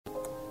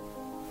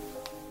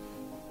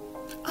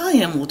I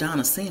am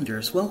Ladonna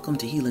Sanders. Welcome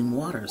to Healing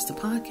Waters, the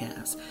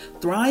podcast.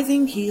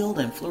 Thriving, healed,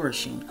 and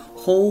flourishing,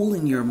 whole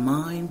in your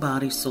mind,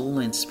 body, soul,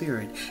 and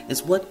spirit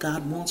is what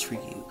God wants for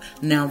you.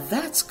 Now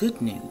that's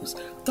good news.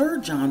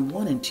 3 John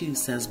 1 and 2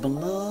 says,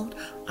 Beloved,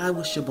 I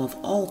wish above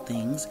all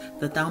things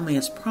that thou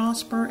mayest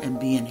prosper and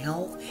be in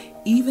health,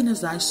 even as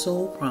thy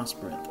soul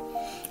prospereth.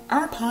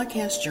 Our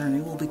podcast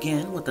journey will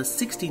begin with a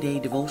 60-day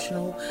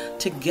devotional.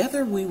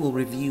 Together we will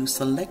review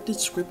selected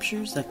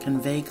scriptures that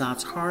convey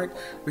God's heart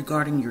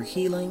regarding your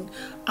healing.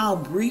 I'll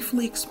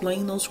briefly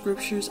explain those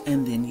scriptures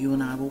and then you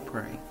and I will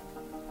pray.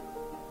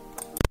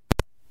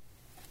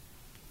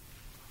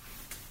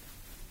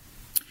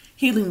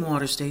 Healing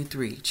Waters Day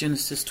 3,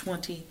 Genesis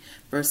 20,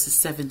 verses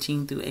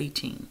 17 through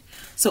 18.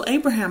 So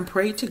Abraham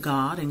prayed to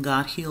God, and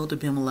God healed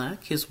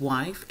Abimelech, his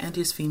wife, and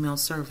his female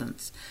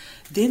servants.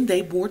 Then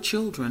they bore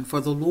children,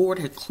 for the Lord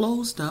had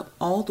closed up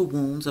all the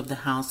wounds of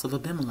the house of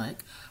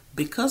Abimelech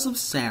because of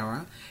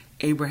Sarah,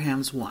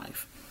 Abraham's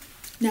wife.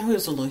 Now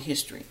here's a little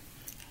history.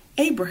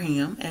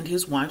 Abraham and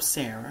his wife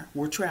Sarah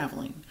were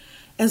traveling.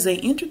 As they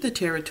entered the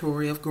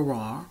territory of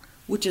Gerar,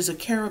 which is a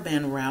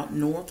caravan route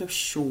north of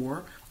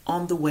Shur,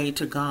 on the way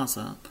to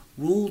Gaza,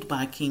 ruled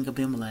by King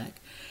Abimelech,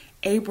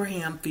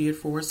 Abraham feared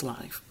for his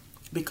life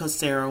because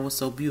Sarah was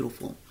so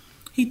beautiful.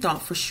 He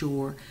thought for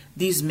sure,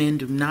 these men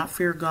do not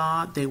fear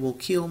God, they will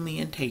kill me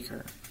and take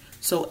her.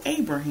 So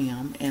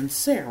Abraham and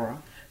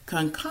Sarah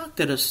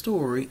concocted a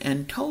story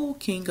and told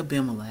King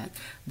Abimelech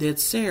that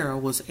Sarah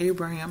was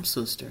Abraham's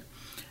sister.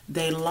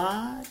 They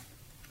lied.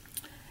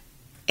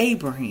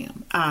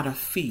 Abraham, out of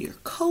fear,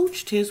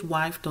 coached his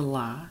wife to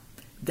lie.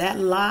 That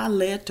lie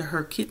led to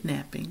her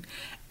kidnapping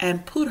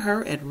and put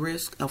her at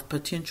risk of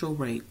potential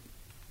rape.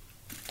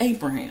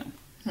 Abraham,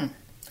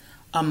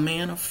 a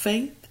man of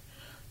faith,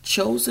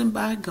 chosen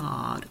by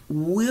God,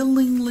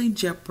 willingly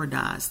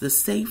jeopardized the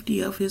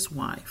safety of his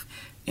wife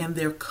and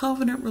their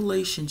covenant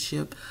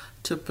relationship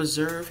to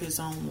preserve his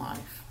own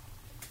life.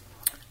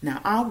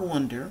 Now, I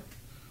wonder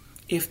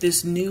if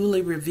this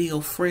newly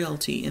revealed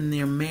frailty in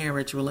their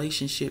marriage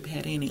relationship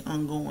had any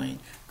ongoing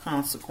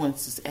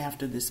consequences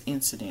after this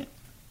incident.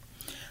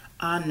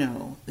 I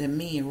know that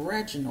me and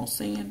Reginald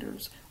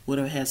Sanders would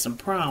have had some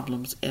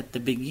problems at the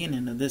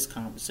beginning of this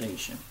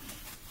conversation.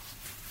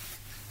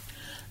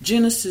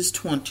 Genesis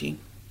 20,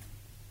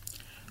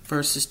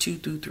 verses 2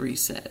 through 3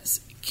 says,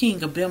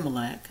 King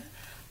Abimelech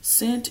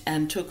sent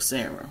and took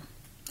Sarah.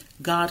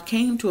 God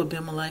came to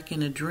Abimelech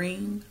in a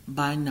dream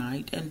by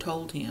night and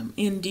told him,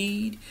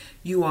 Indeed,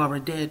 you are a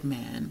dead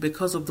man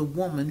because of the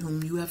woman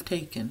whom you have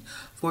taken,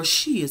 for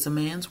she is a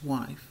man's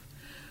wife.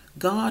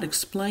 God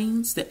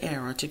explains the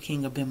error to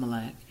King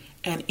Abimelech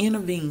and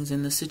intervenes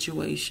in the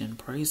situation.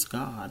 Praise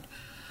God.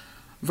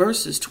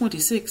 Verses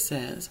 26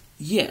 says,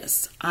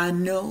 Yes, I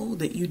know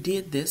that you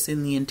did this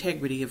in the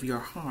integrity of your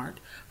heart,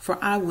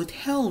 for I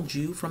withheld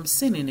you from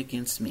sinning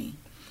against me.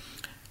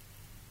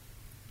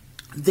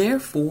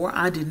 Therefore,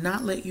 I did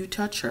not let you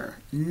touch her.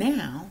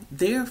 Now,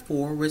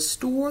 therefore,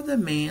 restore the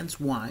man's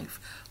wife,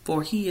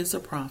 for he is a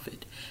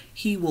prophet.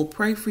 He will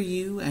pray for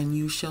you, and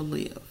you shall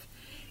live.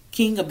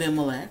 King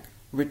Abimelech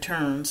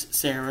returns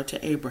Sarah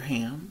to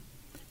Abraham,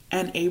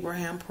 and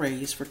Abraham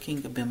prays for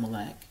King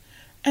Abimelech.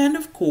 And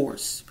of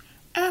course,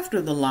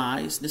 after the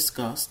lie is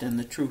discussed and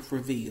the truth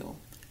revealed,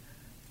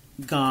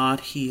 God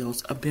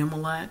heals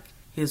Abimelech,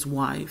 his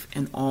wife,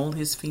 and all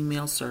his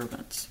female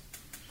servants.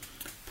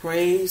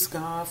 Praise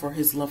God for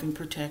his loving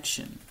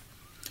protection.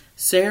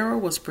 Sarah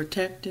was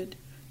protected,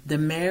 the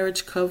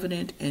marriage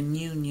covenant and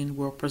union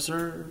were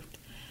preserved,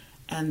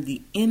 and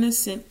the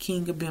innocent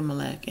King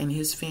Abimelech and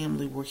his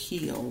family were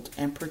healed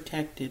and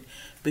protected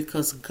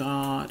because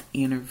God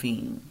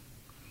intervened.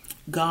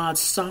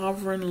 God's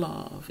sovereign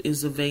love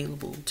is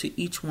available to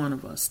each one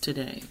of us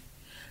today.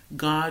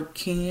 God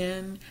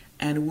can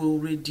and will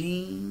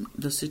redeem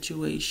the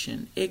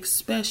situation,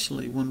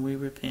 especially when we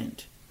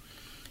repent.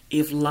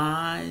 If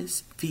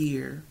lies,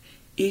 fear,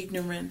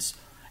 ignorance,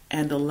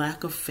 and a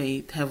lack of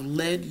faith have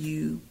led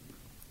you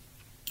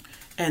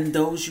and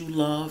those you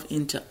love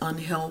into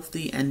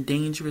unhealthy and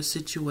dangerous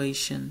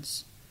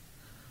situations,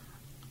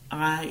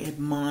 I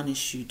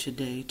admonish you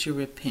today to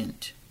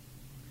repent.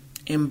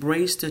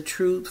 Embrace the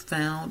truth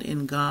found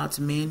in God's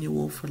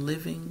manual for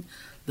living,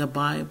 the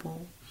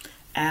Bible.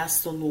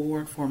 Ask the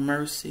Lord for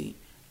mercy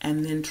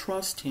and then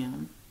trust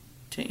Him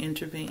to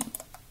intervene.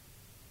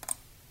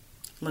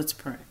 Let's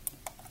pray.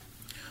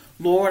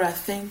 Lord, I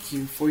thank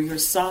you for your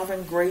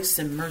sovereign grace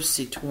and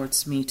mercy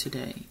towards me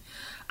today.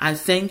 I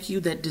thank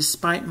you that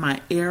despite my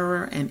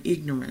error and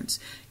ignorance,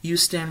 you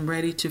stand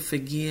ready to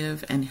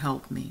forgive and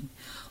help me.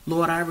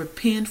 Lord, I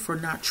repent for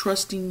not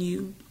trusting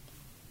you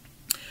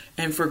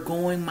and for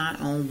going my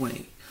own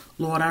way.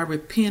 Lord, I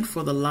repent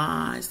for the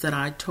lies that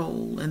I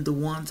told and the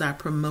ones I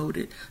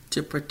promoted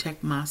to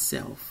protect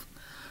myself.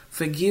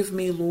 Forgive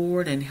me,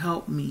 Lord, and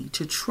help me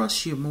to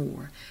trust you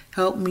more.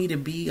 Help me to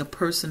be a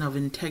person of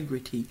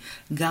integrity.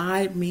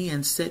 Guide me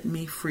and set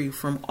me free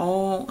from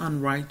all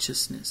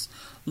unrighteousness.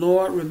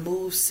 Lord,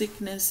 remove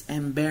sickness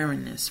and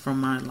barrenness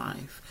from my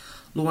life.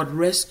 Lord,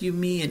 rescue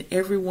me and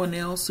everyone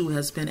else who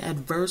has been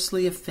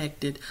adversely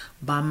affected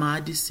by my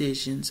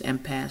decisions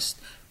and past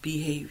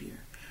behavior.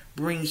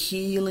 Bring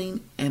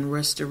healing and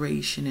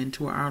restoration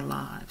into our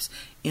lives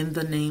in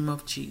the name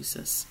of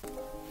Jesus.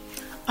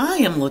 I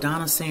am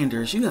LaDonna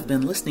Sanders. You have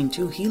been listening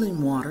to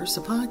Healing Waters,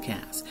 the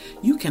podcast.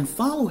 You can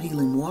follow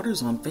Healing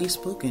Waters on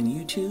Facebook and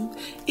YouTube.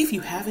 If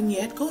you haven't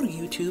yet, go to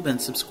YouTube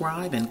and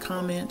subscribe and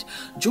comment.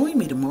 Join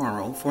me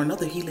tomorrow for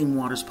another Healing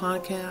Waters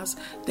podcast.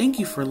 Thank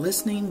you for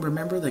listening.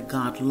 Remember that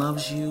God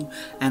loves you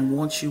and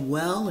wants you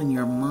well in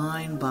your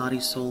mind, body,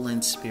 soul,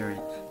 and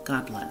spirit.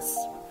 God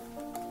bless.